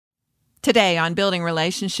Today on Building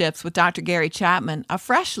Relationships with Dr. Gary Chapman, a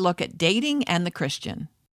fresh look at dating and the Christian.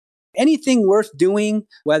 Anything worth doing,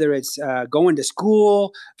 whether it's going to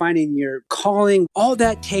school, finding your calling, all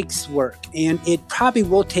that takes work. And it probably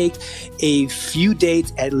will take a few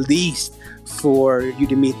dates at least for you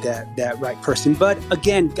to meet that right person. But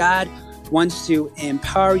again, God wants to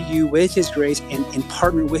empower you with His grace and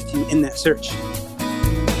partner with you in that search.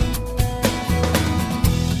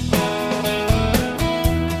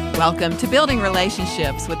 Welcome to Building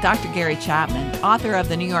Relationships with Dr. Gary Chapman, author of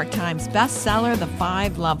the New York Times bestseller, The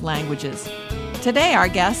 5 Love Languages. Today, our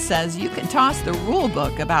guest says you can toss the rule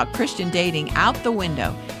book about Christian dating out the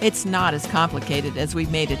window. It's not as complicated as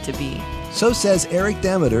we've made it to be. So says Eric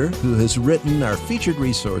Demeter, who has written our featured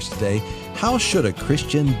resource today, How Should a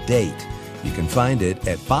Christian Date? You can find it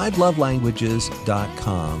at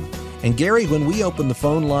 5lovelanguages.com. And Gary, when we open the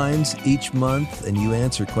phone lines each month and you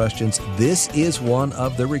answer questions, this is one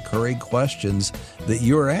of the recurring questions that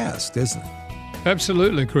you're asked, isn't it?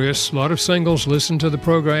 Absolutely, Chris. A lot of singles listen to the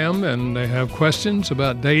program and they have questions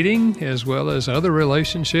about dating as well as other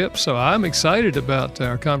relationships. So I'm excited about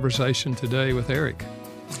our conversation today with Eric.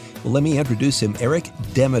 Well, let me introduce him. Eric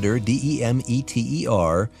Demeter,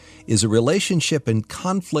 Demeter, is a relationship and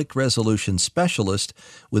conflict resolution specialist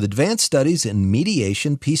with advanced studies in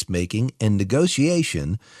mediation, peacemaking, and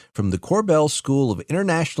negotiation from the Korbel School of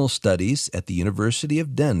International Studies at the University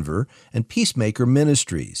of Denver and Peacemaker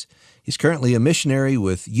Ministries. He's currently a missionary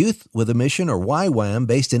with Youth with a Mission, or YWAM,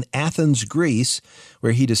 based in Athens, Greece,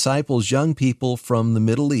 where he disciples young people from the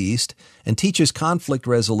Middle East and teaches conflict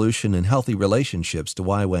resolution and healthy relationships to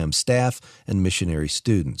YWAM staff and missionary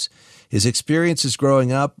students. His experiences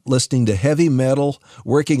growing up, listening to heavy metal,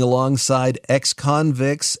 working alongside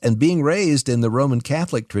ex-convicts, and being raised in the Roman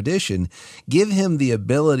Catholic tradition give him the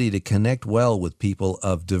ability to connect well with people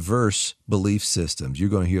of diverse belief systems. You're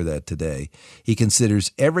going to hear that today. He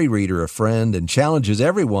considers every reader a friend and challenges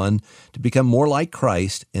everyone to become more like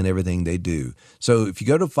Christ in everything they do. So if you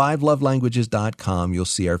go to 5lovelanguages.com, you'll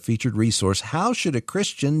see our featured resource, How Should a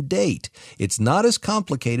Christian Date? It's not as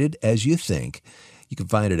complicated as you think. You can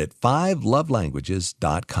find it at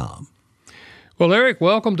 5lovelanguages.com. Well, Eric,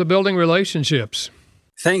 welcome to Building Relationships.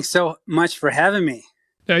 Thanks so much for having me.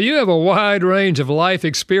 Now, you have a wide range of life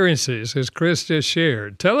experiences, as Chris just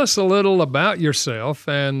shared. Tell us a little about yourself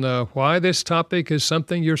and why this topic is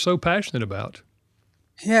something you're so passionate about.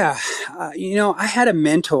 Yeah, I had a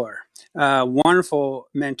mentor, wonderful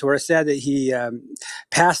mentor. Sad that he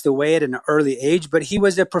passed away at an early age, but he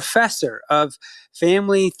was a professor of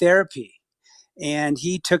family therapy. And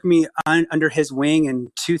he took me under his wing in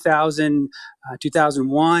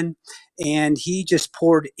 2001, and he just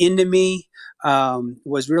poured into me,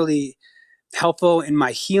 was really helpful in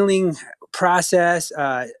my healing process,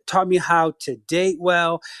 taught me how to date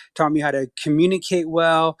well, taught me how to communicate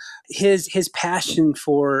well. His passion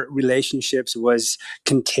for relationships was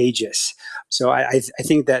contagious. So I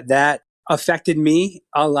think that affected me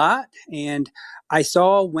a lot. And I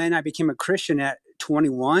saw when I became a Christian at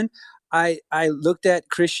 21, I looked at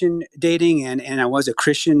Christian dating and I was a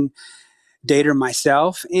Christian dater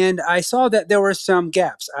myself. And I saw that there were some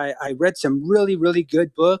gaps. I read some really, really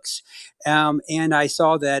good books. And I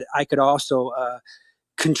saw that I could also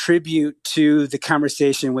contribute to the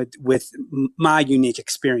conversation with my unique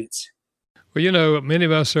experience. Well, many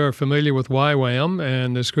of us are familiar with YWAM,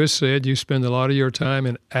 and as Chris said, you spend a lot of your time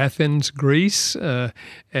in Athens, Greece,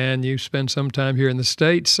 and you spend some time here in the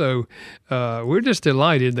States, so we're just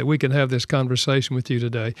delighted that we can have this conversation with you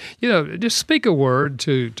today. Just speak a word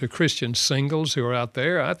to Christian singles who are out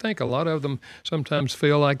there. I think a lot of them sometimes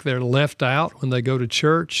feel like they're left out when they go to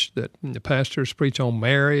church, that the pastors preach on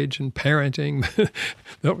marriage and parenting. They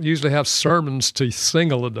don't usually have sermons to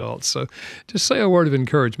single adults, so just say a word of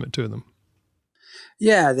encouragement to them.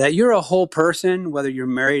 Yeah, that you're a whole person, whether you're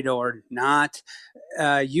married or not.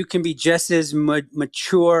 You can be just as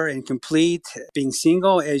mature and complete being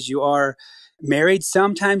single as you are married.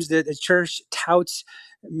 Sometimes the church touts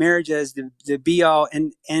marriage as the be-all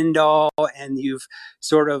and end-all, and you've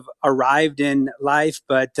sort of arrived in life.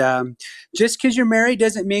 But just because you're married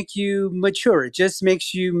doesn't make you mature. It just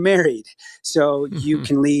makes you married. So you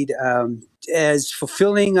can lead as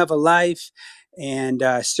fulfilling of a life and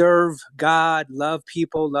serve God, love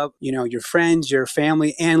people, love your friends, your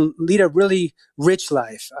family, and lead a really rich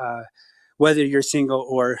life, whether you're single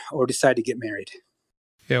or decide to get married.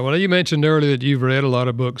 Yeah, well, you mentioned earlier that you've read a lot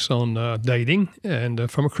of books on dating and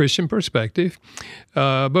from a Christian perspective.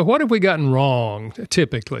 But what have we gotten wrong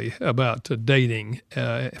typically about dating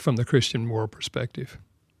from the Christian world perspective?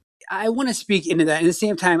 I want to speak into that. At the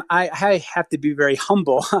same time, I have to be very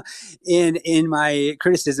humble in my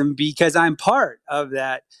criticism because I'm part of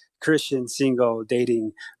that Christian single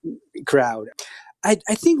dating crowd. I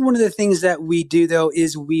think one of the things that we do, though,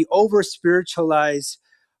 is we over spiritualize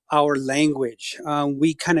our language.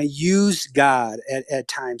 We kind of use God at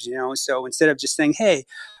times, So instead of just saying, "Hey,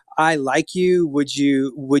 I like you. Would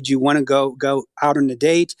you want to go out on a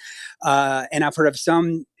date?" And I've heard of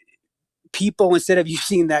some people, instead of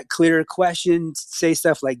using that clear question, say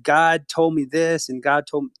stuff like, "God told me this and God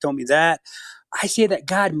told me that." I say that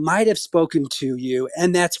God might have spoken to you,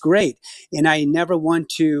 and that's great. And I never want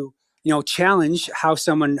to, challenge how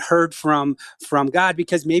someone heard from God,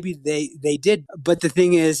 because maybe they did. But the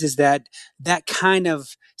thing is that kind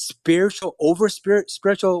of spiritual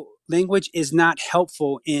language is not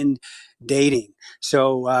helpful in dating.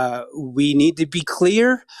 So we need to be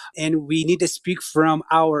clear, and we need to speak from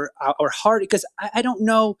our heart, because I don't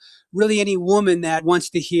know really any woman that wants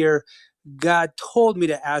to hear, "God told me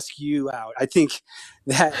to ask you out." I think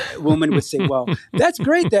that woman would say, "Well, that's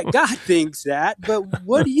great that God thinks that, but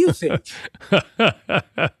what do you think?"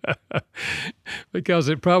 Because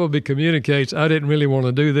it probably communicates, I didn't really want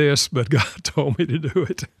to do this, but God told me to do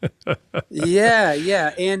it.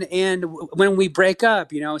 Yeah. And when we break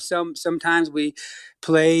up, sometimes we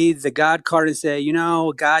play the God card and say,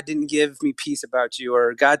 "God didn't give me peace about you,"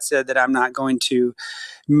 or "God said that I'm not going to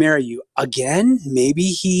marry you." Again,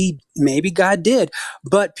 maybe God did,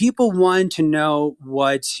 but people want to know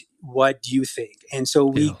what you think. And so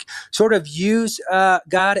we sort of use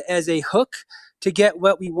God as a hook to get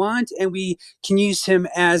what we want, and we can use him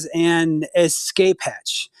as an escape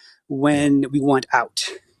hatch when we want out.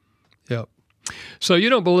 Yep. So you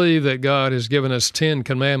don't believe that God has given us 10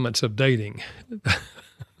 commandments of dating?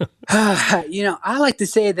 I like to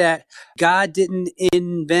say that God didn't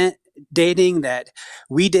invent dating, that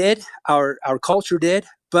we did, our culture did,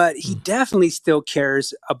 but he definitely still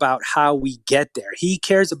cares about how we get there. He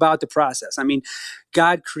cares about the process. I mean,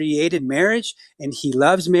 God created marriage, and he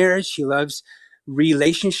loves marriage. He loves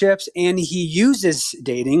relationships, and he uses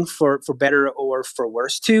dating for better or for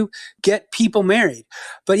worse to get people married.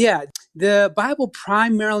 But yeah, the Bible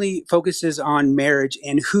primarily focuses on marriage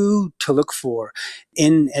and who to look for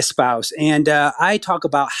in a spouse. And I talk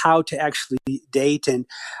about how to actually date. And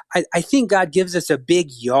I think God gives us a big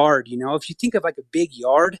yard. If you think of like a big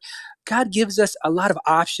yard, God gives us a lot of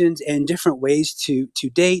options and different ways to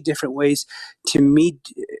date, different ways to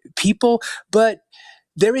meet people. But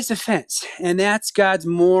there is a fence, and that's God's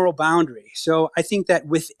moral boundary. So I think that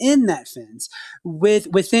within that fence,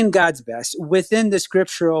 within God's best, within the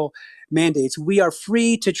scriptural mandates, we are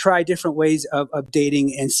free to try different ways of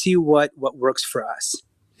dating and see what works for us.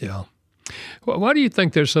 Yeah. Well, why do you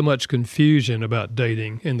think there's so much confusion about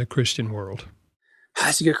dating in the Christian world?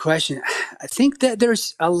 That's a good question. I think that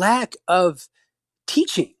there's a lack of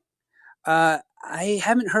teaching. I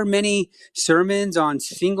haven't heard many sermons on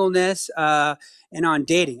singleness and on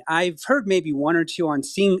dating. I've heard maybe one or two on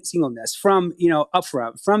singleness from, up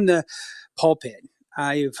front, from the pulpit.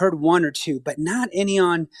 I've heard one or two, but not any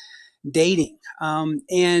on dating.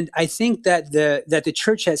 And I think that the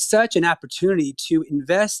church has such an opportunity to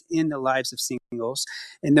invest in the lives of singles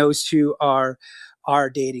and those who are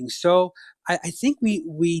dating. So I think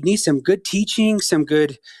we need some good teaching, some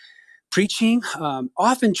good preaching.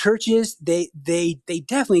 Often churches, they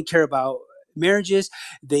definitely care about marriages.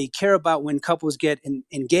 They care about when couples get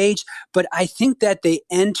engaged, but I think that they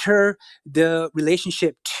enter the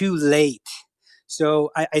relationship too late.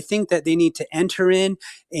 So I think that they need to enter in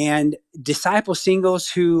and disciple singles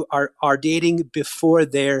who are dating before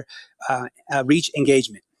they reach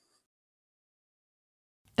engagement.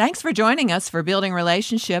 Thanks for joining us for Building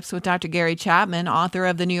Relationships with Dr. Gary Chapman, author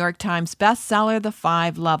of the New York Times bestseller, The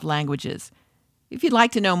 5 Love Languages. If you'd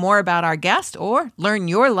like to know more about our guest or learn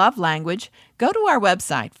your love language, go to our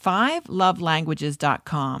website,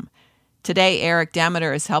 5lovelanguages.com. Today, Eric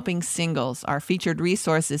Demeter is helping singles. Our featured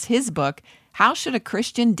resource is his book, How Should a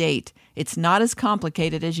Christian Date? It's Not as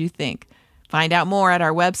Complicated as You Think. Find out more at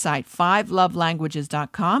our website,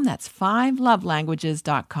 5lovelanguages.com. That's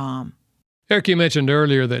 5lovelanguages.com. Eric, you mentioned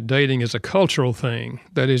earlier that dating is a cultural thing.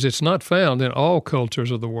 That is, it's not found in all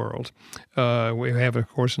cultures of the world. We have, of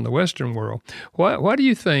course, in the Western world. Why do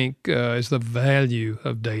you think is the value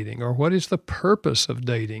of dating, or what is the purpose of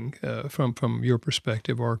dating from your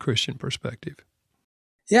perspective or a Christian perspective?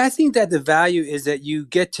 Yeah, I think that the value is that you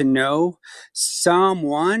get to know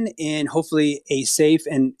someone in hopefully a safe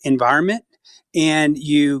environment, and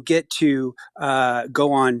you get to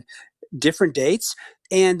go on different dates.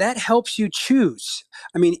 And that helps you choose.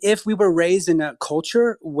 I mean, if we were raised in a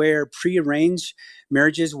culture where prearranged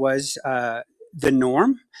marriages was the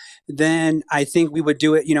norm, then I think we would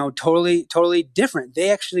do it, totally different. They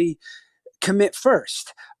actually commit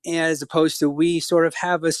first, as opposed to we sort of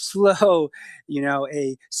have a slow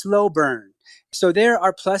burn. So there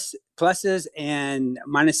are pluses and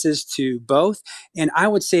minuses to both. And I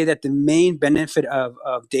would say that the main benefit of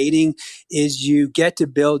dating is you get to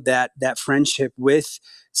build that friendship with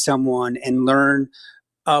someone and learn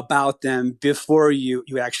about them before you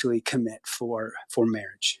actually commit for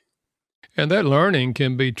marriage. And that learning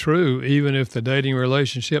can be true even if the dating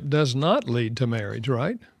relationship does not lead to marriage,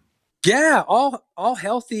 right? Yeah, all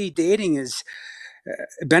healthy dating is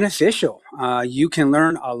beneficial. You can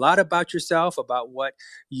learn a lot about yourself, about what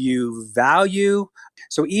you value.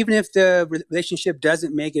 So even if the relationship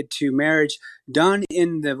doesn't make it to marriage, done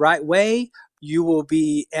in the right way, you will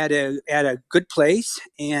be at a good place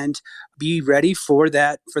and be ready for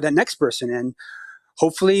that next person. And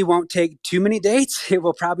hopefully it won't take too many dates. It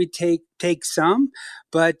will probably take some,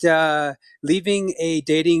 but leaving a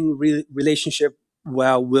dating relationship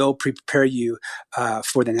will prepare you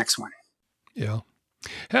for the next one. Yeah.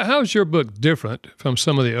 How is your book different from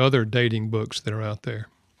some of the other dating books that are out there?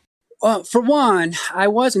 Well, for one, I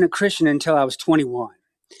wasn't a Christian until I was 21.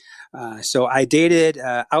 So I dated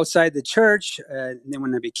outside the church. And then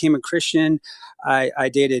when I became a Christian, I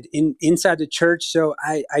dated inside the church. So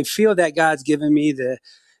I feel that God's given me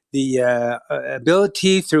the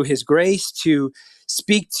ability through His grace to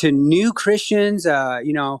speak to new Christians,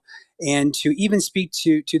 and to even speak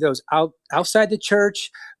to those outside the church,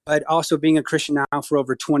 but also being a Christian now for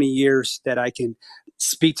over 20 years, that I can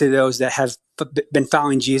speak to those that have been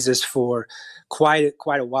following Jesus for quite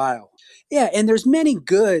a while. Yeah, and there's many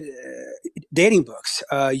good dating books.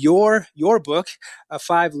 Your book,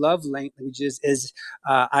 5 Love Languages, is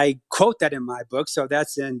I quote that in my book, so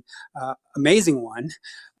that's an amazing one.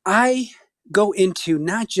 I go into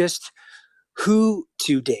not just who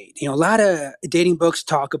to date. A lot of dating books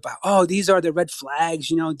talk about, these are the red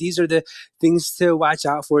flags, these are the things to watch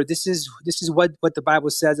out for. This is what the Bible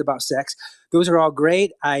says about sex. Those are all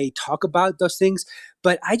great. I talk about those things,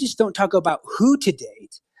 but I just don't talk about who to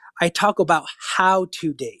date. I talk about how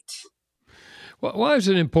to date. Well, why is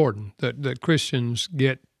it important that Christians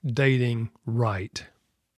get dating right?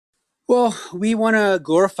 Well, we want to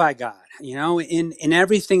glorify God, in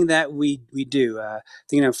everything that we do.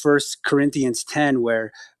 Thinking of 1 Corinthians 10,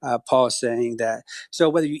 where Paul is saying that, so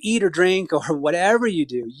whether you eat or drink or whatever you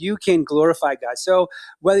do, you can glorify God. So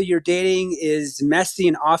whether your dating is messy,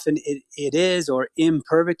 and often it is, or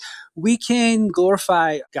imperfect, we can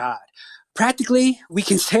glorify God. Practically, we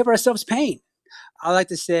can save ourselves pain. I like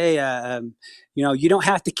to say, you don't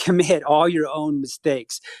have to commit all your own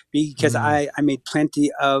mistakes, because I made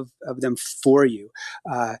plenty of them for you.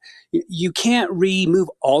 You can't remove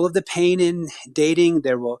all of the pain in dating.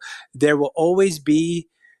 There will always be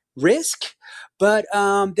risk, but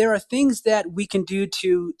there are things that we can do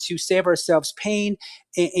to save ourselves pain,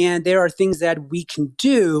 and there are things that we can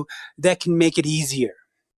do that can make it easier.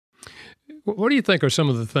 What do you think are some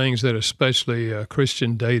of the things that especially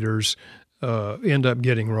Christian daters end up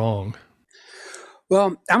getting wrong?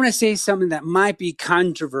 Well, I'm going to say something that might be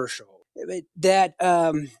controversial, that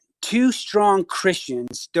two strong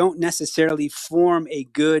Christians don't necessarily form a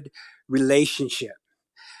good relationship.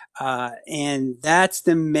 And that's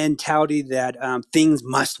the mentality that things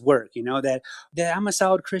must work, that I'm a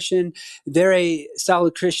solid Christian, they're a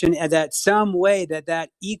solid Christian, and that some way that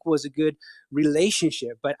equals a good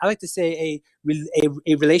relationship. But I like to say a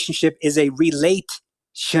relationship is a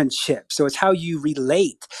relationship. So it's how you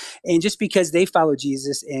relate. And just because they follow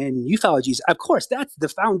Jesus and you follow Jesus, of course, that's the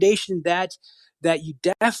foundation that you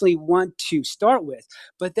definitely want to start with.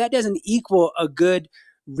 But that doesn't equal a good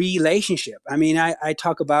relationship. I mean, I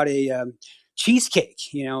talk about a cheesecake,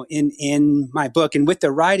 in my book, and with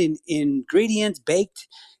the right ingredients baked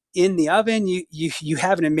in the oven, you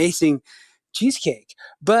have an amazing cheesecake.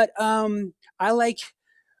 But I like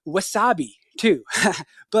wasabi too.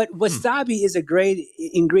 But wasabi is a great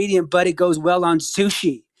ingredient, but it goes well on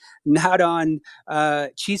sushi, not on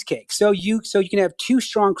cheesecake. So you can have two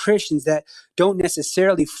strong Christians that don't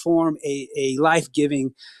necessarily form a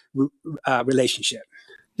life-giving relationship.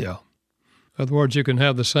 Yeah. In other words, you can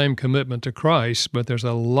have the same commitment to Christ, but there's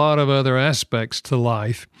a lot of other aspects to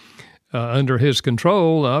life under His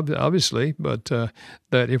control, obviously, but that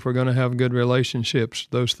if we're going to have good relationships,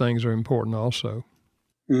 those things are important also.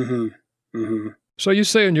 Mm-hmm. Mm-hmm. So you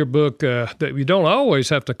say in your book that you don't always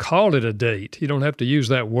have to call it a date. You don't have to use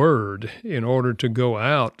that word in order to go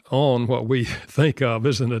out on what we think of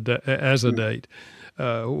as a date.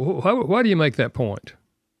 Why do you make that point?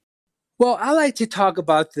 Well, I like to talk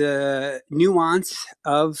about the nuance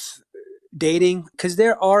of dating because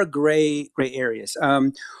there are gray areas.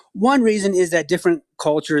 One reason is that different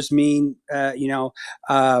cultures understand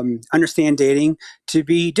dating to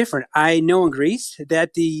be different. I know in Greece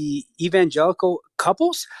that the evangelical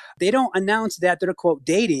couples, they don't announce that they're quote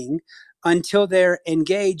dating until they're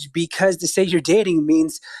engaged, because to say you're dating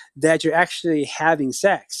means that you're actually having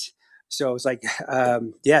sex. So it's like,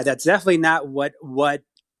 that's definitely not what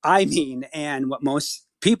I mean and what most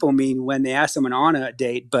people mean when they ask someone on a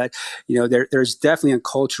date. But there's definitely a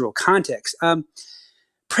cultural context.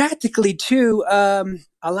 Practically too,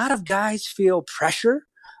 a lot of guys feel pressure.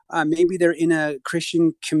 Maybe they're in a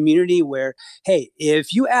Christian community where, hey,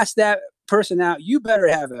 if you ask that person out, you better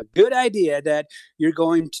have a good idea that you're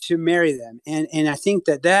going to marry them. And I think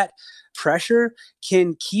that pressure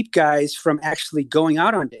can keep guys from actually going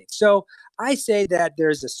out on dates. So I say that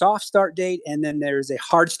there's a soft start date and then there's a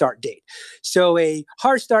hard start date. So a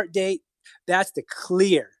hard start date, that's the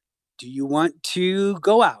clear. Do you want to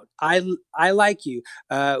go out? I like you.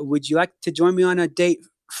 Would you like to join me on a date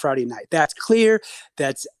Friday night? That's clear.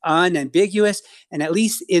 That's unambiguous. And at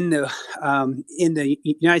least in the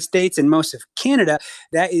United States and most of Canada,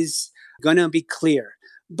 that is going to be clear.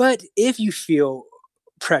 But if you feel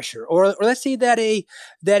pressure, or let's say that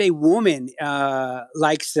a woman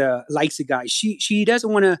likes a guy, she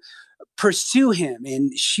doesn't want to pursue him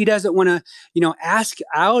and she doesn't want to ask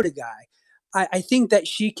out a guy. I think that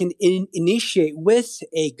she can initiate with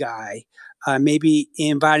a guy, maybe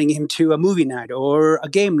inviting him to a movie night or a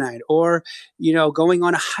game night, or going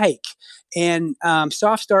on a hike. And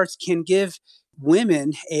soft starts can give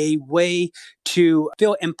women a way to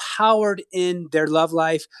feel empowered in their love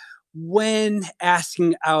life, when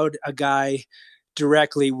asking out a guy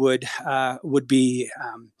directly would be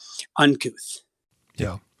uncouth.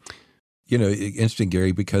 Yeah. Interesting,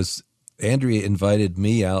 Gary, because Andrea invited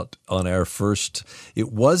me out on our first,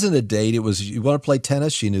 it wasn't a date. It was, you want to play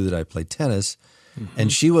tennis? She knew that I played tennis. Mm-hmm.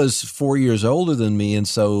 And she was 4 years older than me. And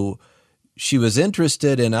so she was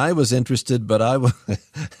interested and I was interested, but I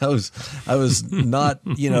was not,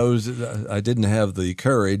 I didn't have the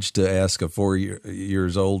courage to ask a 4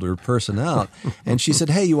 years older person out. And she said,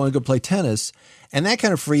 hey, you want to go play tennis? And that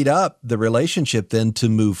kind of freed up the relationship then to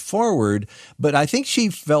move forward. But I think she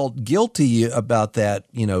felt guilty about that,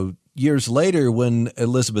 years later when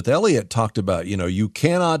Elizabeth Elliot talked about, you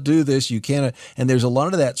cannot do this, you cannot. And there's a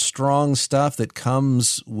lot of that strong stuff that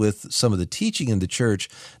comes with some of the teaching in the church,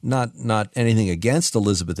 not anything against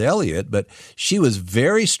Elizabeth Elliot, but she was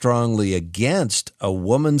very strongly against a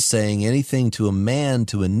woman saying anything to a man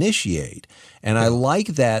to initiate. And I like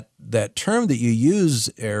that term that you use,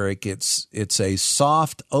 Eric. It's a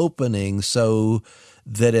soft opening so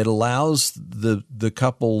that it allows the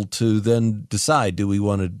couple to then decide, do we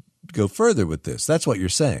want to go further with this? That's what you're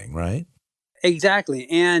saying, right? Exactly.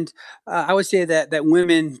 And I would say that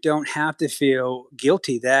women don't have to feel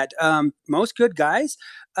guilty, that most good guys,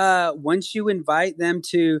 once you invite them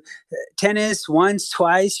to tennis once,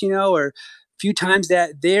 twice, or a few times,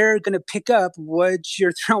 that they're going to pick up what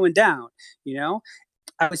you're throwing down,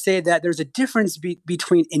 I would say that there's a difference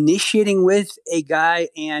between initiating with a guy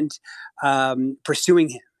and pursuing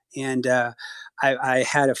him. And I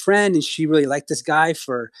had a friend, and she really liked this guy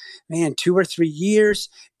for 2 or 3 years.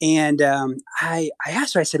 And I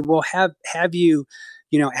asked her, I said, well, have you,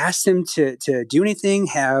 asked him to do anything?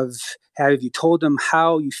 Have you told him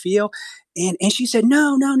how you feel? And she said,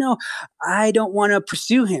 no, I don't want to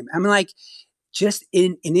pursue him. I'm like, just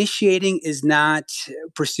initiating is not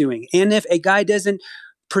pursuing. And if a guy doesn't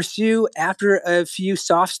pursue after a few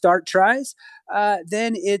soft start tries,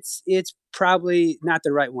 then it's probably not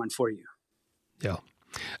the right one for you. Yeah.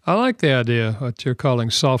 I like the idea, what you're calling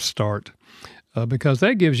soft start, because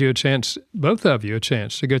that gives you a chance, both of you, a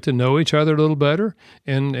chance to get to know each other a little better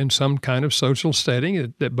in some kind of social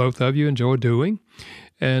setting that both of you enjoy doing.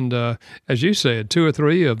 And as you said, 2 or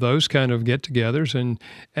 3 of those kind of get-togethers,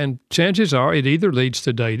 and chances are it either leads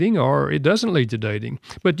to dating or it doesn't lead to dating.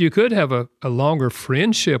 But you could have a longer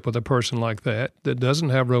friendship with a person like that doesn't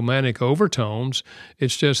have romantic overtones.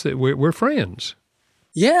 It's just that we're friends.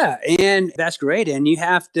 Yeah, and that's great. And you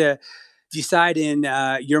have to decide in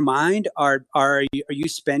your mind, are you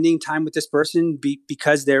spending time with this person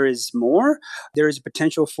because there is more? There is a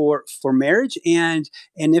potential for marriage, and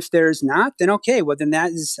if there's not, then okay, well then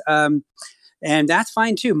that is and that's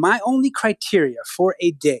fine too. My only criteria for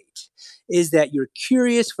a date is that you're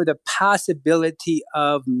curious for the possibility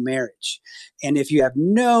of marriage. And if you have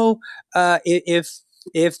no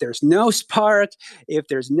if there's no spark, if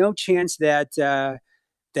there's no chance that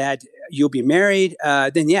that you'll be married,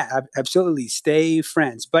 then yeah, absolutely stay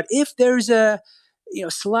friends. But if there's a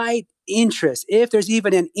slight interest, if there's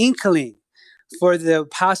even an inkling for the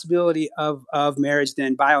possibility of marriage,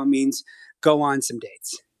 then by all means go on some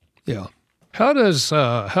dates. Yeah. How does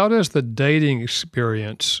the dating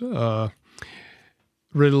experience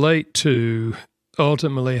relate to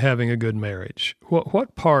ultimately having a good marriage?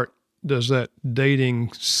 What part does that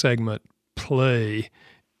dating segment play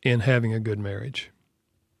in having a good marriage?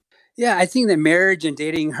 Yeah, I think that marriage and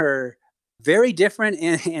dating are very different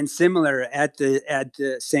and similar at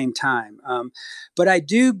the same time. But I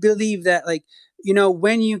do believe that,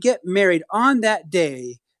 when you get married on that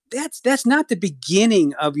day, that's not the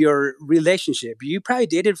beginning of your relationship. You probably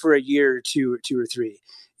dated for a year or two or three.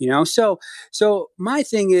 So my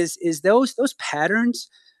thing is those patterns.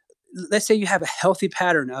 Let's say you have a healthy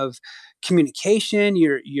pattern of communication.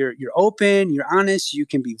 You're open, you're honest, you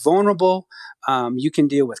can be vulnerable, you can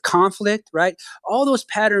deal with conflict, right? All those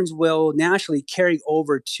patterns will naturally carry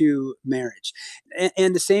over to marriage,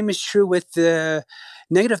 and the same is true with the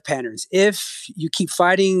negative patterns. If you keep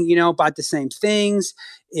fighting, about the same things,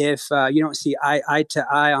 if you don't see eye to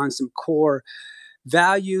eye on some core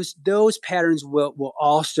values, those patterns will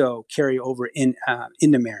also carry over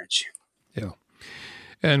into marriage. Yeah.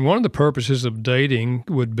 And one of the purposes of dating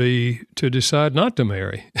would be to decide not to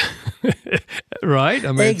marry, right?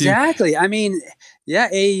 I mean, exactly.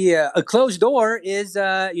 A closed door is,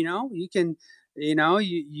 you can,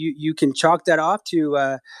 you can chalk that off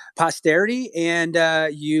to posterity, and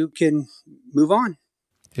you can move on.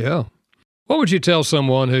 Yeah. What would you tell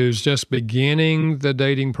someone who's just beginning the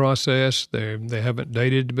dating process? They haven't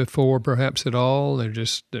dated before, perhaps at all.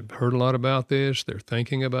 They've heard a lot about this. They're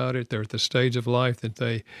thinking about it. They're at the stage of life that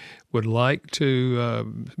they would like to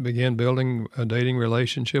begin building a dating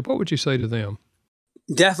relationship. What would you say to them?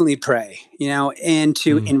 Definitely pray, and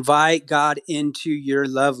to invite God into your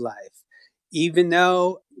love life. Even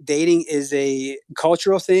though dating is a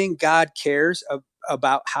cultural thing, God cares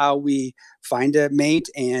about how we find a mate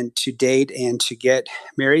and to date and to get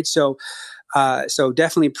married. So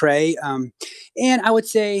definitely pray. And I would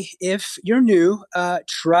say if you're new,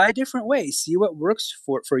 try different ways, see what works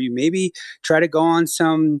for you. Maybe try to go on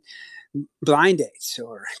some blind dates,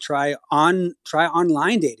 or try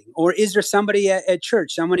online dating. Or is there somebody at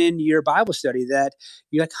church, someone in your Bible study that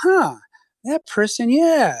you're like, that person,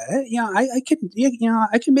 I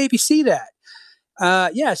can maybe see that.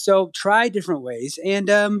 So try different ways. And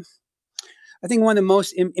I think one of the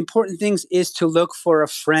most important things is to look for a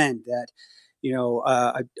friend that,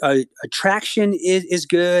 attraction is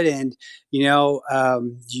good, and,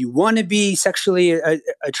 you want to be sexually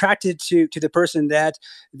attracted to the person that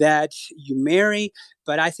you marry.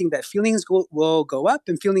 But I think that feelings will go up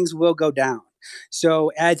and feelings will go down.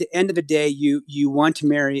 So at the end of the day, you want to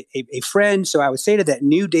marry a friend. So I would say to that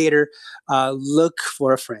new dater, look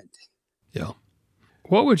for a friend. Yeah.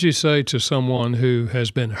 What would you say to someone who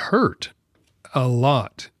has been hurt a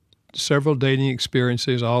lot? Several dating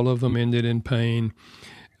experiences, all of them ended in pain,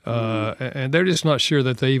 and they're just not sure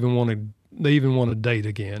that they even want to date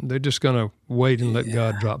again. They're just going to wait and let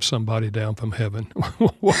God drop somebody down from heaven.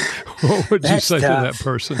 What would you say tough. to that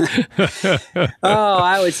person?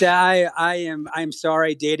 I would say I'm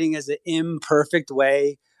sorry. Dating is an imperfect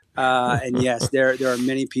way. And yes, there are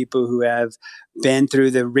many people who have been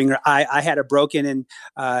through the ringer. I had a broken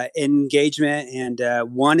engagement, and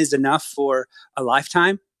one is enough for a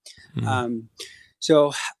lifetime.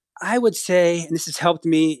 So I would say, and this has helped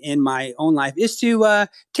me in my own life, is to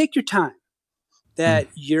take your time. That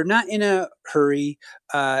you're not in a hurry.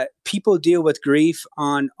 People deal with grief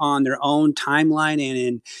on their own timeline and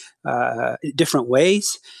in different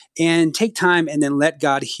ways. And take time, and then let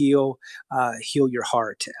God heal your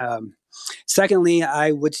heart. Secondly,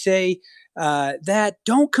 I would say that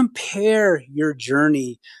don't compare your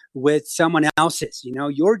journey with someone else's.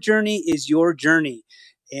 Your journey is your journey,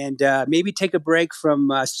 and maybe take a break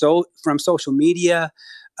from social media,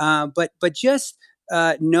 but just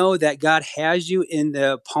know that God has you in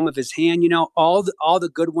the palm of His hand. All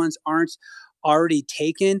the good ones aren't already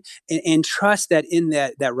taken, and trust that in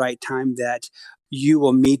that right time that you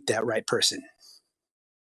will meet that right person.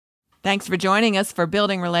 Thanks for joining us for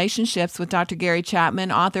Building Relationships with Dr. Gary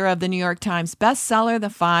Chapman, author of the New York Times bestseller, The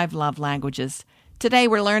 5 Love Languages. Today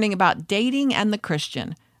we're learning about dating and the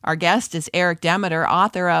Christian. Our guest is Eric Demeter,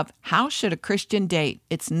 author of How Should a Christian Date?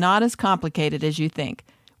 It's Not as Complicated as You Think.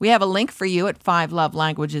 We have a link for you at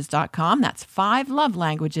 5lovelanguages.com. That's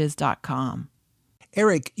 5lovelanguages.com.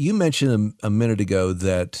 Eric, you mentioned a minute ago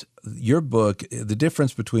that your book, the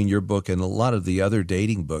difference between your book and a lot of the other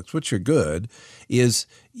dating books, which are good, is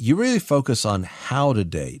you really focus on how to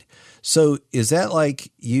date. So is that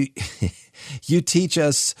like you you teach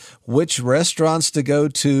us which restaurants to go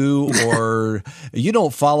to, or you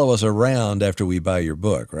don't follow us around after we buy your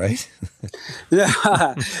book, right?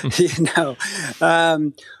 No.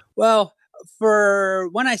 Well, for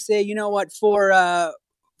when I say, for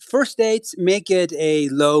first dates, make it a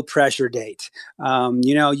low pressure date.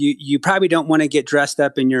 You probably don't want to get dressed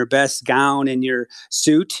up in your best gown and your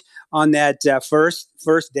suit on that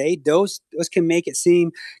first date. Those can make it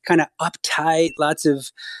seem kind of uptight, lots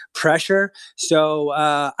of pressure. So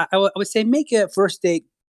I would say make a first date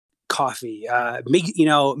coffee. Make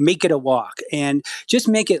it a walk, and just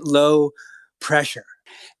make it low pressure.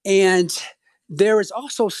 And there is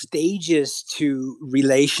also stages to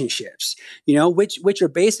relationships, which are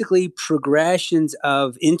basically progressions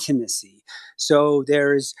of intimacy. So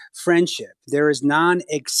there's friendship, there is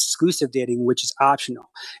non-exclusive dating, which is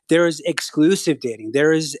optional. There is exclusive dating,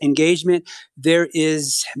 there is engagement, there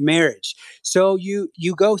is marriage. So you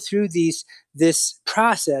go through this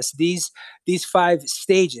process, these 5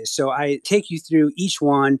 stages. So I take you through each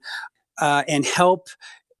one and help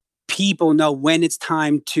people know when it's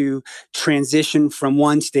time to transition from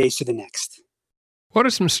one stage to the next. What are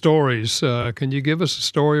some stories? Can you give us a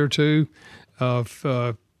story or two of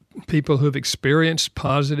people who've experienced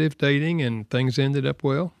positive dating and things ended up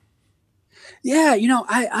well? Yeah,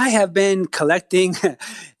 I have been collecting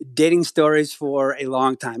dating stories for a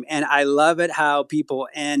long time, and I love it how people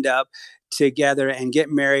end up together and get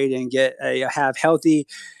married and have healthy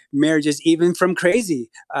marriages, even from crazy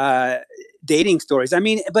dating stories. I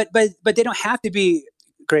mean, but they don't have to be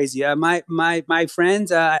crazy. My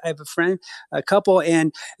friends, I have a couple,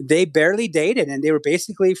 and they barely dated, and they were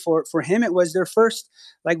basically for him it was their first,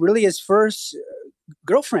 like really his first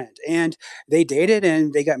girlfriend, and they dated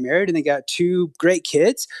and they got married and they got 2 great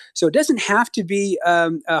kids. So it doesn't have to be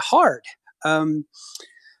hard.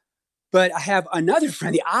 But I have another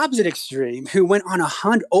friend, the opposite extreme, who went on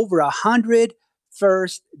over 100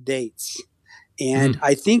 first dates. And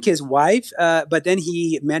I think his wife, but then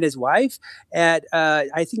he met his wife at,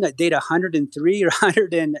 I think at date 103 or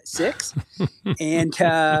 106. And,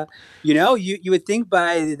 you would think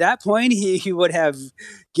by that point he would have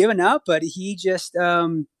given up, but he just,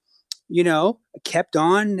 kept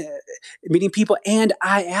on meeting people. And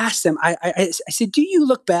I asked him, I said, do you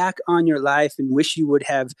look back on your life and wish you would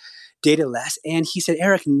have dated less? And he said,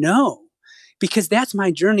 Eric, no. Because that's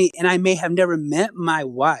my journey, and I may have never met my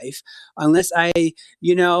wife unless I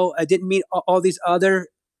didn't meet all these other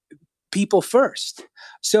people first.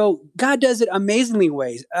 So God does it in amazing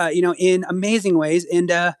ways.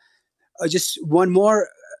 And just one more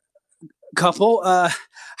couple, I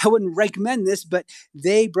wouldn't recommend this, but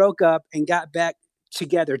they broke up and got back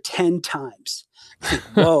together 10 times.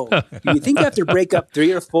 Whoa. You think after breakup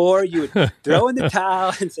 3 or 4, you would throw in the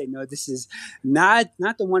towel and say, no, this is not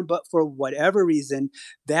the one, but for whatever reason,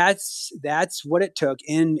 that's what it took.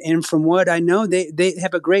 And from what I know, they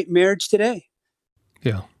have a great marriage today.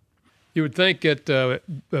 Yeah. You would think that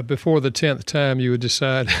before the 10th time, you would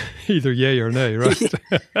decide either yay or nay, right?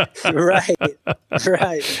 Right,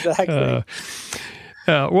 exactly.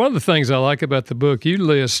 One of the things I like about the book, you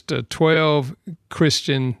list 12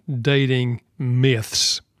 Christian dating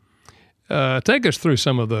myths. Take us through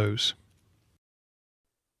some of those.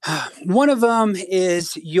 One of them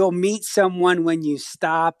is you'll meet someone when you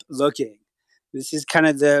stop looking. This is kind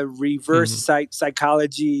of the reverse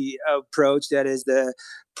psychology approach. That is the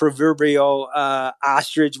proverbial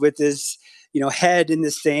ostrich with his head in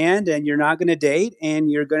the sand, and you're not going to date,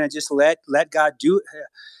 and you're going to just let God do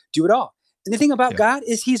it all. And the thing about God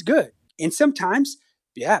is He's good, and sometimes,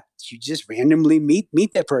 you just randomly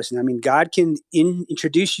meet that person. I mean, God can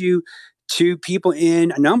introduce you to people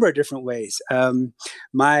in a number of different ways.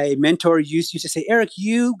 My mentor used to say, Eric,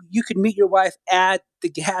 you could meet your wife at the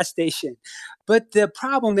gas station. But the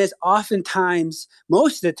problem is oftentimes,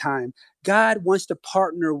 most of the time, God wants to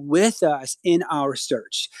partner with us in our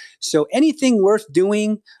search. So anything worth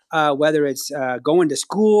doing, whether it's going to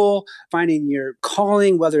school, finding your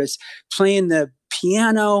calling, whether it's playing the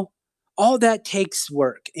piano, all that takes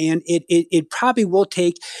work. And it probably will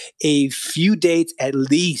take a few dates at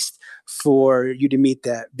least for you to meet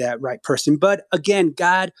that right person. But again,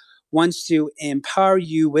 God wants to empower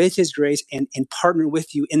you with His grace and partner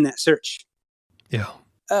with you in that search. Yeah.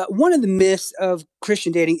 One of the myths of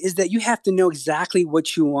Christian dating is that you have to know exactly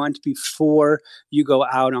what you want before you go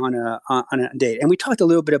out on a date. And we talked a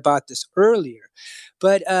little bit about this earlier,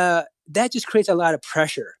 but that just creates a lot of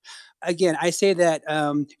pressure. again, I say that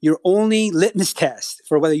your only litmus test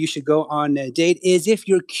for whether you should go on a date is if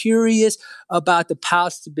you're curious about the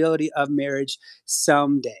possibility of marriage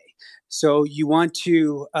someday. So you want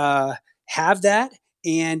to have that,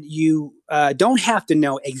 and you don't have to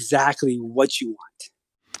know exactly what you want.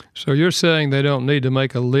 So you're saying they don't need to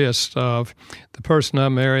make a list of the person I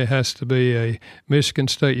marry has to be a Michigan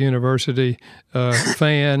State University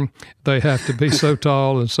fan. They have to be so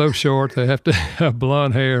tall and so short. They have to have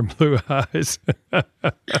blonde hair and blue eyes.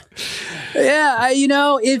 Yeah,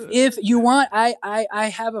 if you want,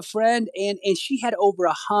 I have a friend, and she had over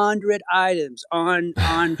 100 items on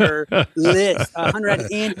her list.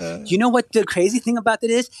 100, and you know what the crazy thing about that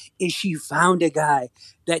is she found a guy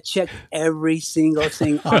that checked every single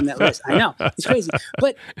thing on that list. I know, it's crazy,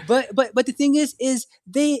 but the thing is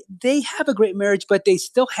they have a great marriage, but they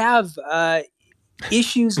still have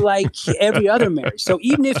issues like every other marriage. So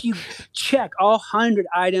even if you check all 100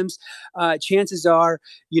 items, chances are,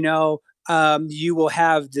 you will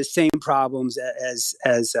have the same problems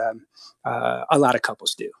as a lot of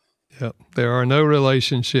couples do. Yeah, there are no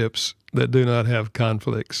relationships that do not have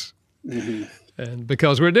conflicts. Mm-hmm. And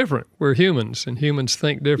because we're different, we're humans, and humans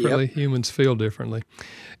think differently, Yep. Humans feel differently.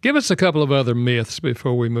 Give us a couple of other myths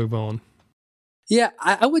before we move on. Yeah,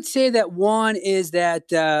 I would say that one is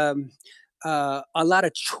that a lot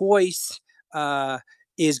of choice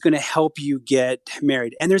is going to help you get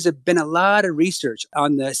married. And there's been a lot of research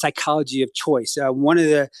on the psychology of choice. One of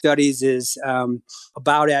the studies is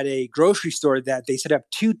about at a grocery store that they set up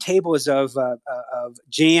 2 tables of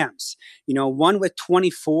jams, one with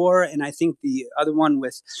 24, and I think the other one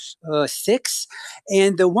with 6,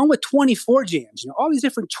 and the one with 24 jams, all these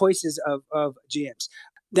different choices of jams.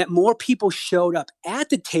 That more people showed up at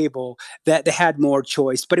the table that they had more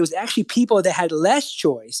choice, but it was actually people that had less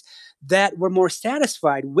choice that were more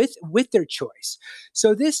satisfied with their choice.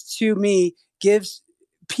 So this, to me, gives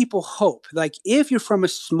people hope. Like, if you're from a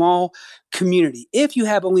small community, if you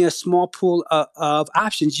have only a small pool of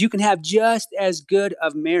options, you can have just as good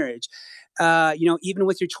of marriage. Even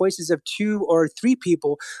with your choices of 2 or 3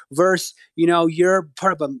 people versus, you're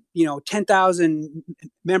part of a, 10,000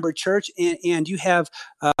 member church and you have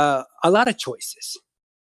a lot of choices.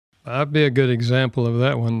 I'd be a good example of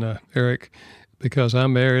that one, Eric, because I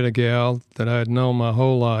married a gal that I had known my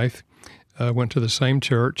whole life. Went to the same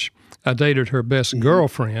church. I dated her best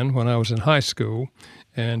girlfriend when I was in high school,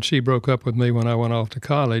 and she broke up with me when I went off to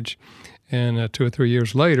college. And 2 or 3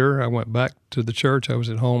 years later, I went back to the church. I was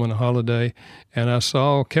at home on a holiday, and I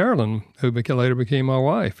saw Carolyn, who later became my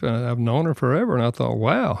wife. I've known her forever, and I thought,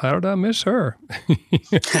 "Wow, how did I miss her?"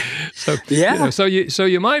 So yeah, so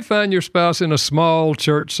you might find your spouse in a small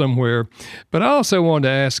church somewhere. But I also wanted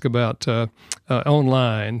to ask about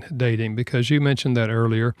online dating, because you mentioned that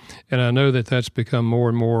earlier, and I know that that's become more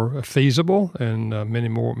and more feasible, and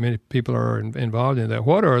many people are involved in that.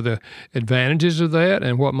 What are the advantages of that,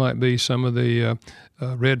 and what might be some of the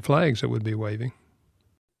red flags that would be waving?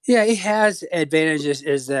 Yeah, it has advantages,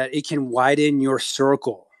 is that it can widen your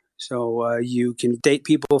circle. So you can date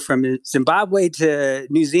people from Zimbabwe to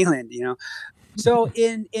New Zealand, So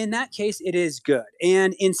in that case, it is good.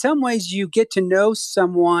 And in some ways, you get to know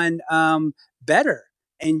someone better,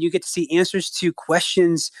 and you get to see answers to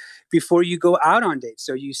questions before you go out on dates.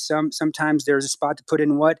 So sometimes there's a spot to put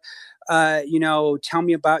in what, tell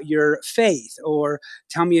me about your faith, or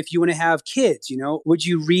tell me if you want to have kids, would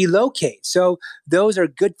you relocate? So those are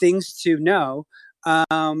good things to know.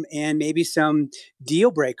 And maybe some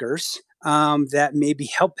deal breakers that may be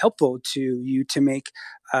helpful to you to make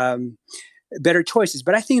better choices.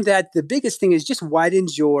 But I think that the biggest thing is just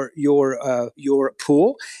widens your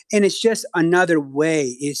pool, and it's just another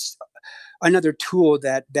way. It's another tool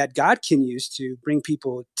that God can use to bring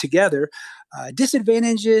people together.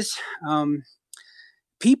 Disadvantages: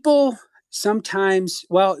 people sometimes,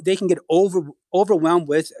 they can get overwhelmed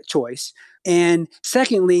with choice. And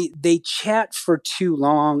secondly, they chat for too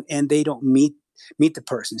long and they don't meet the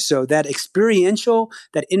person. So that experiential,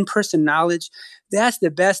 that in-person knowledge, that's the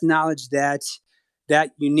best knowledge that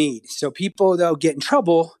you need. So people, they'll get in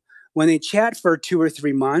trouble when they chat for 2 or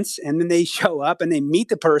 3 months, and then they show up and they meet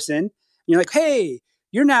the person. And you're like, hey,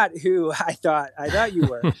 you're not who I thought you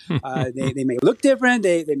were. They may look different.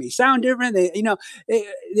 They may sound different.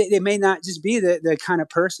 They may not just be the kind of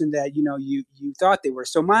person that you thought they were.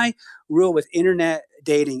 So my rule with internet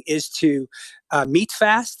dating is to meet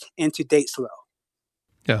fast and to date slow.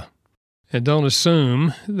 Yeah. And don't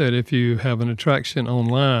assume that if you have an attraction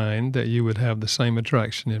online that you would have the same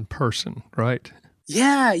attraction in person, right?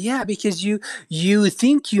 Yeah, because you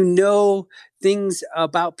think you know things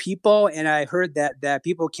about people, and I heard that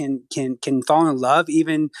people can fall in love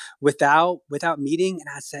even without meeting. And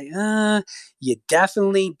I say, you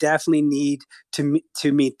definitely need to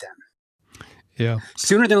meet them. Yeah,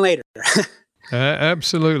 sooner than later.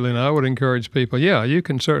 Absolutely, and I would encourage people. Yeah, you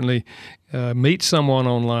can certainly meet someone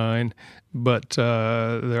online, but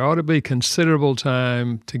there ought to be considerable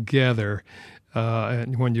time together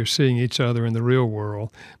and when you're seeing each other in the real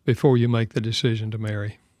world before you make the decision to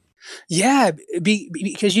marry. Yeah,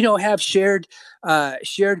 because you don't have shared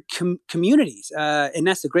communities, and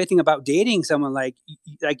that's the great thing about dating someone like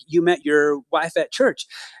you met your wife at church.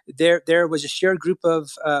 There was a shared group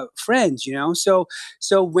of friends, So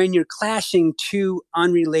when you're clashing two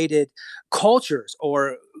unrelated cultures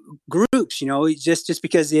or groups, just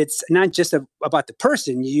because it's not just about the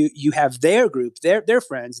person, you have their group, their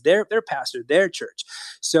friends, their pastor, their church.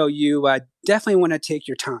 So you definitely want to take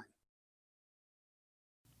your time.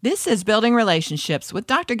 This is Building Relationships with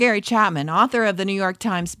Dr. Gary Chapman, author of the New York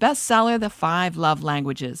Times bestseller, The 5 Love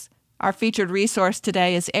Languages. Our featured resource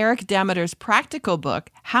today is Eric Demeter's practical book,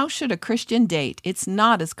 How Should a Christian Date? It's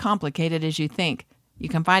Not as Complicated as You Think. You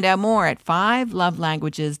can find out more at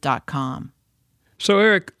 5lovelanguages.com. So,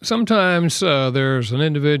 Eric, sometimes there's an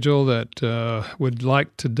individual that would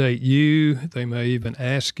like to date you. They may even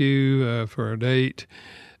ask you for a date.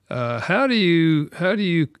 How do you,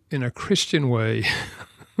 in a Christian way,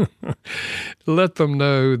 let them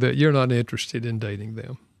know that you're not interested in dating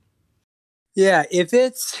them? Yeah, if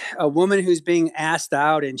it's a woman who's being asked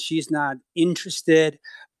out and she's not interested,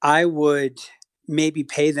 I would maybe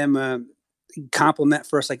pay them a compliment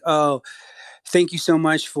first, like, "Oh, thank you so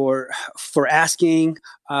much for asking,"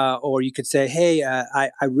 or you could say, "Hey, I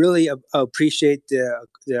really appreciate the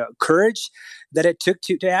courage that it took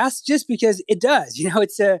to ask," just because it does.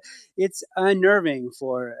 It's unnerving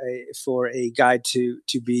for a guy to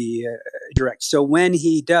be direct. So when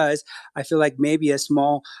he does, I feel like maybe a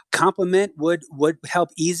small compliment would help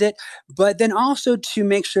ease it, but then also to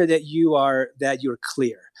make sure that you're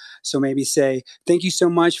clear. So maybe say, "Thank you so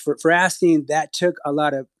much for asking. That took a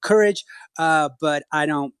lot of courage, but I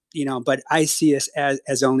don't, but I see us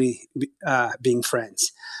as only being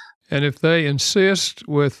friends." And if they insist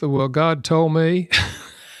with, "Well, God told me."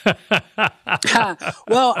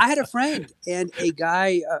 Well, I had a friend, and a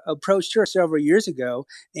guy approached her several years ago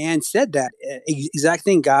and said that exact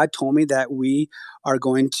thing. "God told me that we are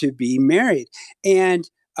going to be married." And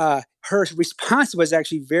her response was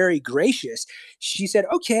actually very gracious. She said,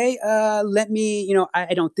 "Okay, let me,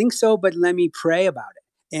 I don't think so, but let me pray about it."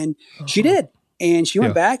 And she did. And she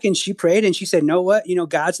went back and she prayed and she said, "No, what?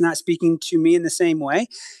 God's not speaking to me in the same way."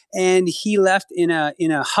 And he left in a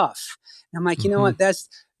huff. And I'm like, you know what? That's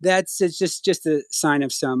just a sign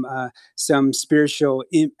of some spiritual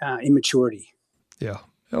immaturity. Yeah.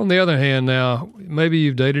 On the other hand, now maybe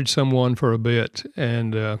you've dated someone for a bit,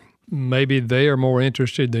 and maybe they are more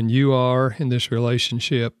interested than you are in this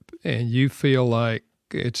relationship, and you feel like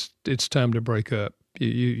it's time to break up.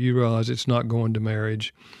 You realize it's not going to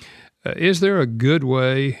marriage. Is there a good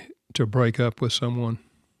way to break up with someone?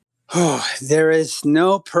 Oh, there is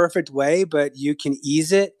no perfect way, but you can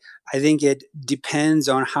ease it. I think it depends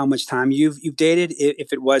on how much time you've dated.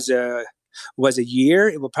 If it was a year,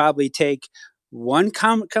 it will probably take one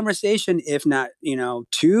conversation, if not,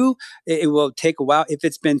 two. It will take a while. If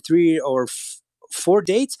it's been 3 or 4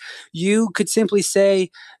 dates, you could simply say,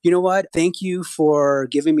 "You know what? Thank you for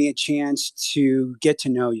giving me a chance to get to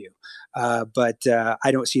know you. But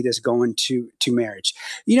I don't see this going to marriage."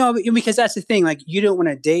 Because that's the thing. Like, you don't want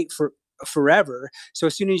to date for forever. So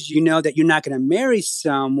as soon as you know that you're not going to marry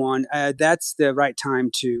someone, that's the right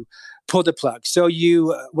time to pull the plug. So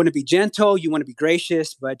you want to be gentle, you want to be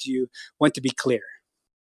gracious, but you want to be clear.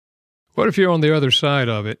 What if you're on the other side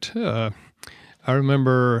of it? I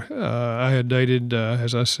remember I had dated,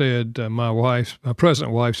 as I said, my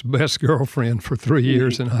present wife's best girlfriend for 3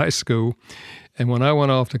 years in high school. And when I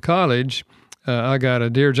went off to college, I got a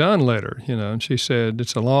Dear John letter, and she said,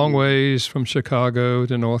 "It's a long ways from Chicago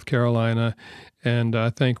to North Carolina, and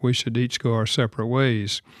I think we should each go our separate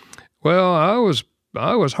ways." Well,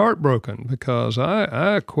 I was heartbroken because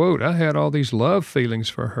I quote, I had all these love feelings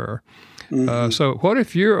for her. So what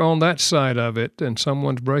if you're on that side of it and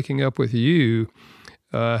someone's breaking up with you?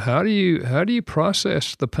 How do you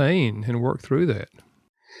process the pain and work through that?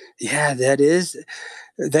 Yeah, that is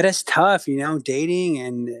tough. Dating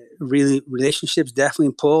and really relationships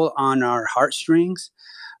definitely pull on our heartstrings.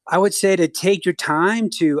 I would say to take your time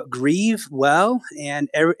to grieve well, and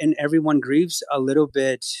everyone grieves a little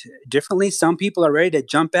bit differently. Some people are ready to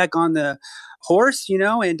jump back on the horse,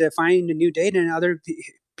 and to find a new date, and other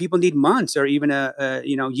people need months or even a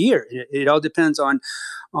year. It all depends on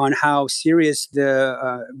how serious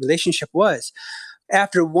the relationship was.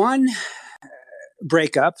 After one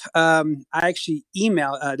breakup, I actually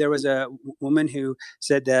emailed. There was a woman who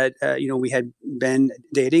said that we had been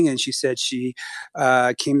dating, and she said she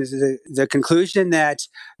came to the conclusion that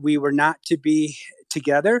we were not to be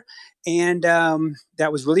together, and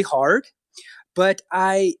that was really hard. But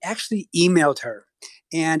I actually emailed her,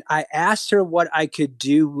 and I asked her what I could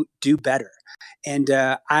do better, and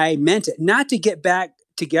I meant it, not to get back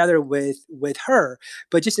together with her,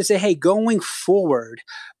 but just to say, hey, going forward,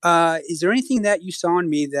 is there anything that you saw in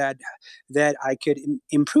me that I could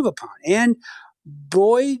improve upon? And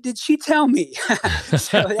boy, did she tell me.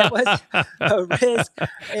 So that was a risk.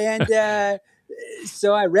 And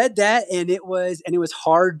so I read that, and it was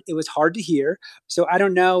hard. It was hard to hear. So I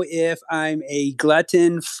don't know if I'm a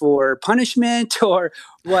glutton for punishment or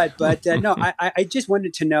what, but no, I just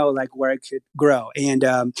wanted to know like where I could grow. And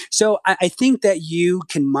so I think that you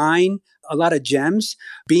can mine a lot of gems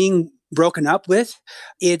being broken up with.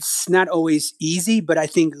 It's not always easy, but I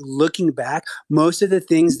think looking back, most of the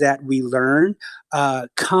things that we learn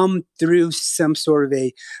come through some sort of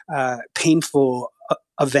a painful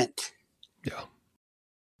event. Yeah.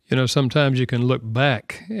 Sometimes you can look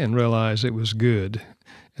back and realize it was good.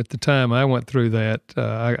 At the time I went through that,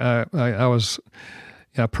 I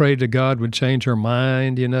prayed to God would change her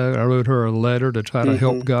mind. I wrote her a letter to try to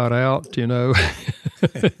help God out. None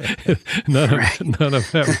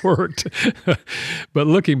of that worked. But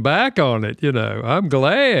looking back on it, I'm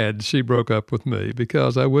glad she broke up with me,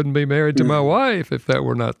 because I wouldn't be married to my wife if that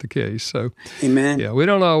were not the case. So, amen. Yeah, we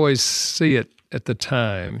don't always see it at the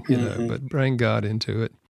time, but bring God into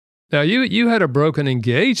it. Now, you had a broken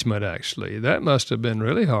engagement, actually. That must have been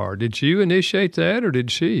really hard. Did you initiate that, or did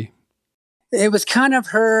she? It was kind of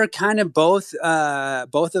her, kind of both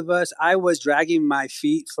of us. I was dragging my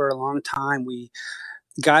feet for a long time. We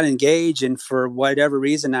got engaged, and for whatever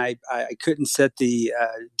reason, I couldn't set the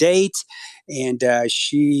date, and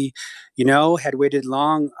she, had waited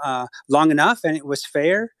long enough, and it was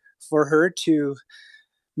fair for her to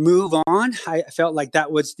move on. I felt like that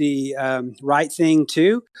was the right thing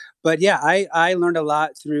too. But yeah, I learned a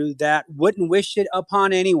lot through that. Wouldn't wish it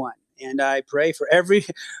upon anyone. And I pray for everyone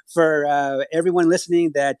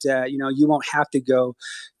listening that you won't have to go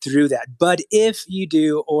through that. But if you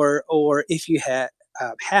do, or if you have,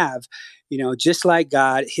 just like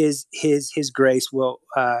God, His grace will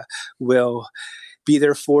be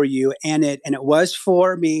there for you, and it was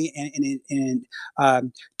for me, and it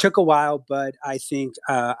took a while, but I think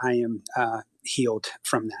I am healed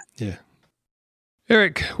from that. Yeah.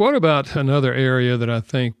 Eric, what about another area that I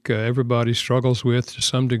think everybody struggles with to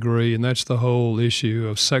some degree, and that's the whole issue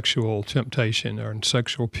of sexual temptation or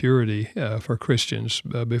sexual purity for Christians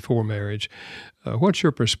before marriage. What's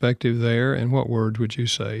your perspective there, and what word would you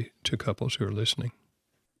say to couples who are listening?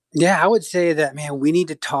 Yeah, I would say that, man, we need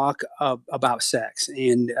to talk about sex.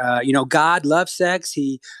 And, God loves sex.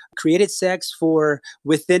 He created sex for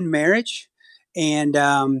within marriage. And,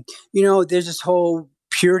 there's this whole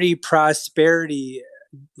purity, prosperity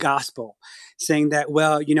gospel saying that,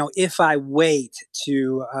 well, if I wait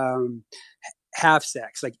to have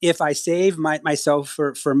sex, like if I save myself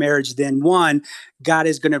for marriage, then one, God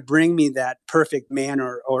is going to bring me that perfect man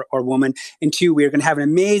or woman, and two, we're going to have an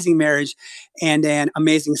amazing marriage and an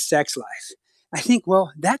amazing sex life. I think,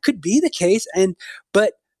 well, that could be the case,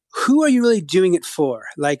 but who are you really doing it for?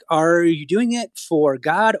 Like, are you doing it for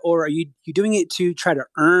God, or are you doing it to try to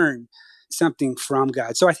earn something from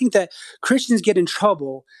God? So I think that Christians get in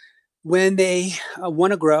trouble when they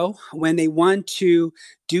want to grow, when they want to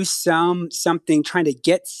do something, trying to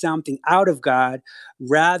get something out of God,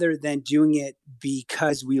 rather than doing it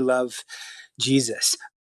because we love Jesus.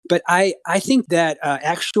 But I think that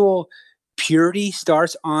actual purity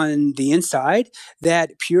starts on the inside,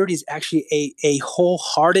 that purity is actually a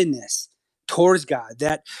wholeheartedness towards God,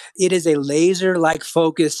 that it is a laser-like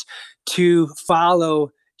focus to follow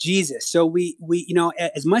Jesus. So we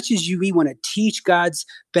as much as we want to teach God's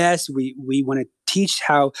best, we want to teach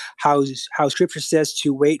how Scripture says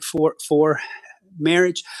to wait for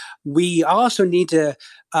marriage. We also need to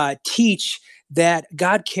teach that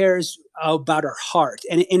God cares about our heart,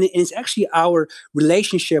 and it's actually our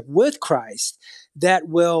relationship with Christ that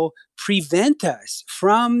will prevent us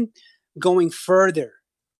from going further.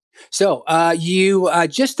 So you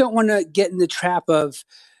just don't want to get in the trap of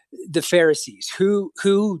the Pharisees, who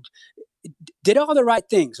did all the right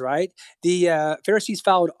things, right? The Pharisees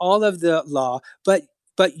followed all of the law, but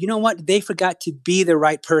you know what? They forgot to be the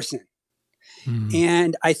right person.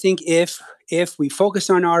 And I think if we focus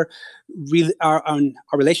on our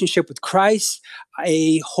relationship with Christ,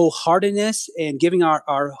 a wholeheartedness and giving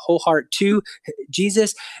our whole heart to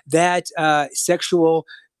Jesus, that sexual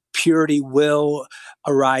purity will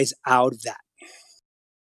arise out of that.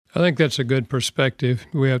 I think that's a good perspective.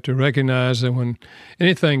 We have to recognize that when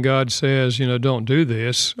anything God says, don't do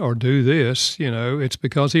this or do this, it's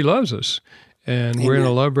because He loves us. And Amen. We're in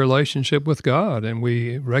a love relationship with God, and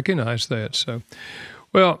we recognize that. So,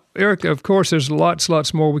 well, Eric, of course, there's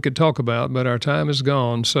lots more we could talk about, but our time is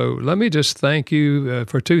gone. So let me just thank you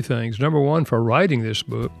for two things. Number one, for writing this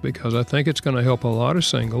book, because I think it's going to help a lot of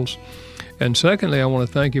singles. And secondly, I want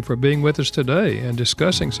to thank you for being with us today and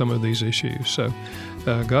discussing some of these issues. So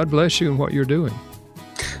God bless you in what you're doing.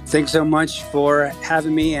 Thanks so much for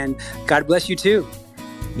having me, and God bless you too.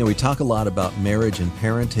 We talk a lot about marriage and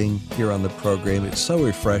parenting here on the program. It's so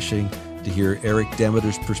refreshing to hear Eric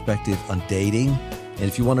Demeter's perspective on dating. And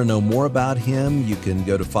if you want to know more about him, you can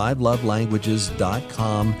go to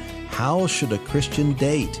 5lovelanguages.com. How should a Christian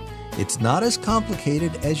date? It's not as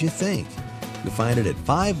complicated as you think. You'll find it at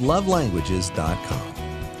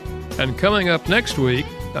 5lovelanguages.com. And coming up next week,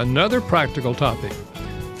 another practical topic.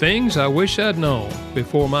 Things I wish I'd known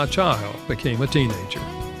before my child became a teenager.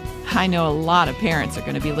 I know a lot of parents are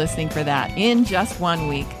going to be listening for that in just 1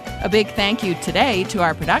 week. A big thank you today to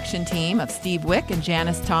our production team of Steve Wick and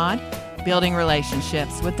Janice Todd. Building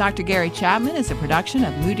Relationships with Dr. Gary Chapman is a production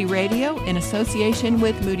of Moody Radio in association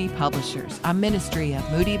with Moody Publishers, a ministry of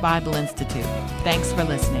Moody Bible Institute. Thanks for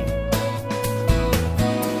listening.